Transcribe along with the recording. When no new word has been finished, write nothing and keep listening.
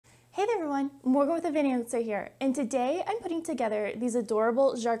Hey there everyone, Morgan with a Video Answer here, and today I'm putting together these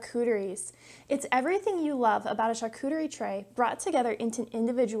adorable Jarcuteries. It's everything you love about a charcuterie tray brought together into an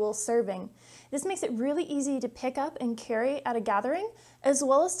individual serving. This makes it really easy to pick up and carry at a gathering, as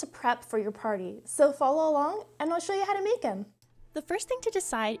well as to prep for your party. So follow along and I'll show you how to make them. The first thing to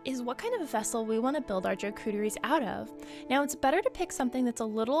decide is what kind of a vessel we want to build our charcuteries out of. Now it's better to pick something that's a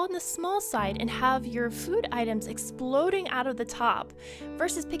little on the small side and have your food items exploding out of the top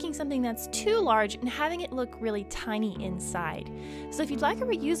versus picking something that's too large and having it look really tiny inside. So if you'd like a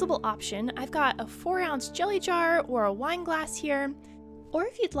reusable option, I've got a 4-ounce jelly jar or a wine glass here. Or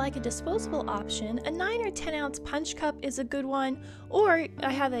if you'd like a disposable option, a 9 or 10-ounce punch cup is a good one, or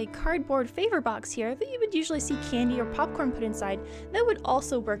I have a cardboard favor box here that you would usually see candy or popcorn put inside that would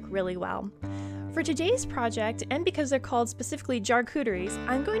also work really well. For today's project, and because they're called specifically Jarcuteries,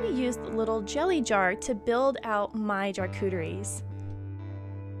 I'm going to use the little jelly jar to build out my Jarcuteries.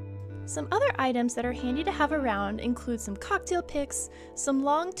 Some other items that are handy to have around include some cocktail picks, some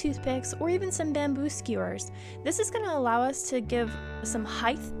long toothpicks, or even some bamboo skewers. This is going to allow us to give some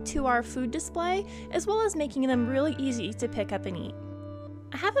height to our food display, as well as making them really easy to pick up and eat.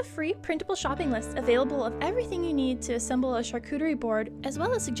 I have a free printable shopping list available of everything you need to assemble a charcuterie board, as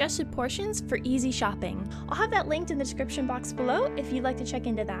well as suggested portions for easy shopping. I'll have that linked in the description box below if you'd like to check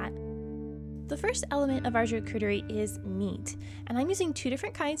into that. The first element of our charcuterie is meat, and I'm using two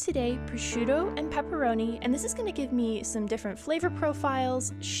different kinds today, prosciutto and pepperoni, and this is going to give me some different flavor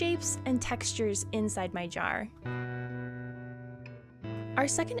profiles, shapes, and textures inside my jar. Our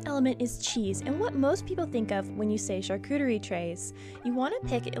second element is cheese, and what most people think of when you say charcuterie trays. You want to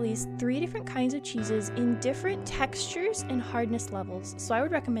pick at least 3 different kinds of cheeses in different textures and hardness levels, so I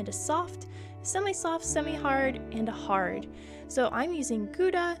would recommend a soft, semi-soft, semi-hard, and a hard. So I'm using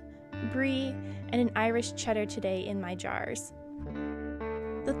Gouda, Brie, and an Irish cheddar today in my jars.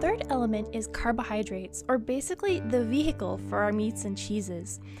 The third element is carbohydrates, or basically the vehicle for our meats and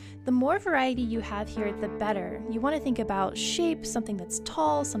cheeses. The more variety you have here, the better. You want to think about shape, something that's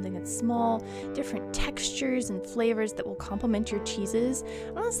tall, something that's small, different textures and flavors that will complement your cheeses.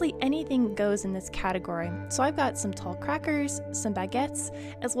 Honestly, anything goes in this category. So I've got some tall crackers, some baguettes,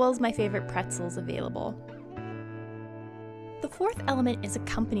 as well as my favorite pretzels available. The fourth element is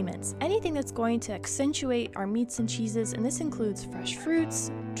accompaniments, anything that's going to accentuate our meats and cheeses, and this includes fresh fruits,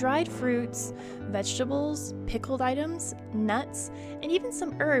 dried fruits, vegetables, pickled items, nuts, and even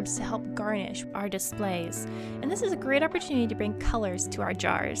some herbs to help garnish our displays. And this is a great opportunity to bring colors to our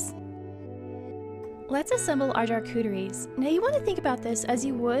jars. Let's assemble our charcuteries. Now you want to think about this as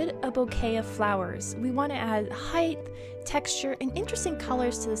you would a bouquet of flowers. We want to add height, texture, and interesting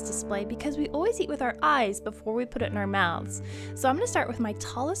colors to this display because we always eat with our eyes before we put it in our mouths. So I'm going to start with my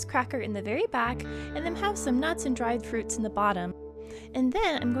tallest cracker in the very back and then have some nuts and dried fruits in the bottom. And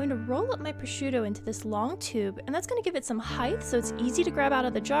then I'm going to roll up my prosciutto into this long tube, and that's going to give it some height so it's easy to grab out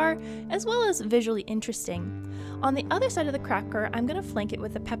of the jar, as well as visually interesting. On the other side of the cracker, I'm going to flank it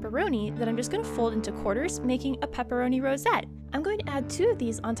with a pepperoni that I'm just going to fold into quarters, making a pepperoni rosette. I'm going to add 2 of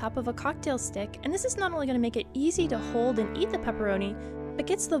these on top of a cocktail stick, and this is not only going to make it easy to hold and eat the pepperoni, but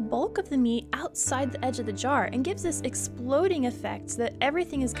gets the bulk of the meat outside the edge of the jar and gives this exploding effect so that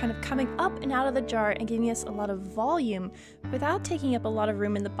everything is kind of coming up and out of the jar and giving us a lot of volume without taking up a lot of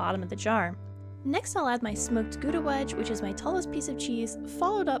room in the bottom of the jar. Next, I'll add my smoked Gouda wedge, which is my tallest piece of cheese,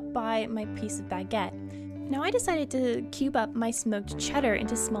 followed up by my piece of baguette. Now I decided to cube up my smoked cheddar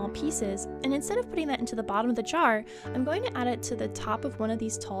into small pieces, and instead of putting that into the bottom of the jar, I'm going to add it to the top of one of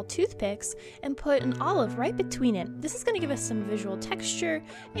these tall toothpicks and put an olive right between it. This is going to give us some visual texture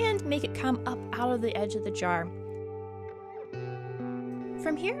and make it come up out of the edge of the jar.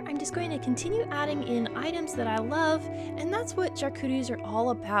 From here, I'm just going to continue adding in items that I love, and that's what charcuteries are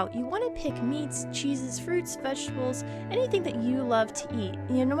all about. You want to pick meats, cheeses, fruits, vegetables, anything that you love to eat.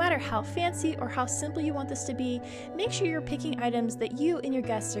 No matter how fancy or how simple you want this to be, make sure you're picking items that you and your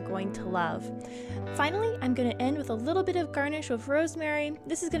guests are going to love. Finally, I'm going to end with a little bit of garnish with rosemary.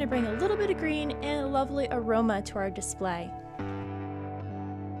 This is going to bring a little bit of green and a lovely aroma to our display.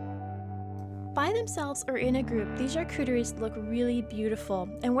 By themselves or in a group, these charcuteries look really beautiful,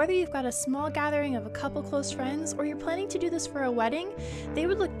 and whether you've got a small gathering of a couple close friends or you're planning to do this for a wedding, they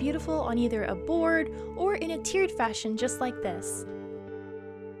would look beautiful on either a board or in a tiered fashion just like this.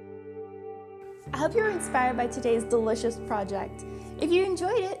 I hope you were inspired by today's delicious project. If you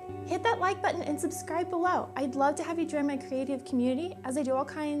enjoyed it, hit that like button and subscribe below. I'd love to have you join my creative community as I do all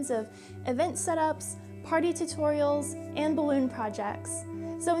kinds of event setups, party tutorials, and balloon projects.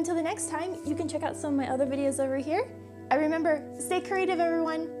 So until the next time, you can check out some of my other videos over here. And remember, stay creative,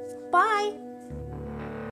 everyone. Bye!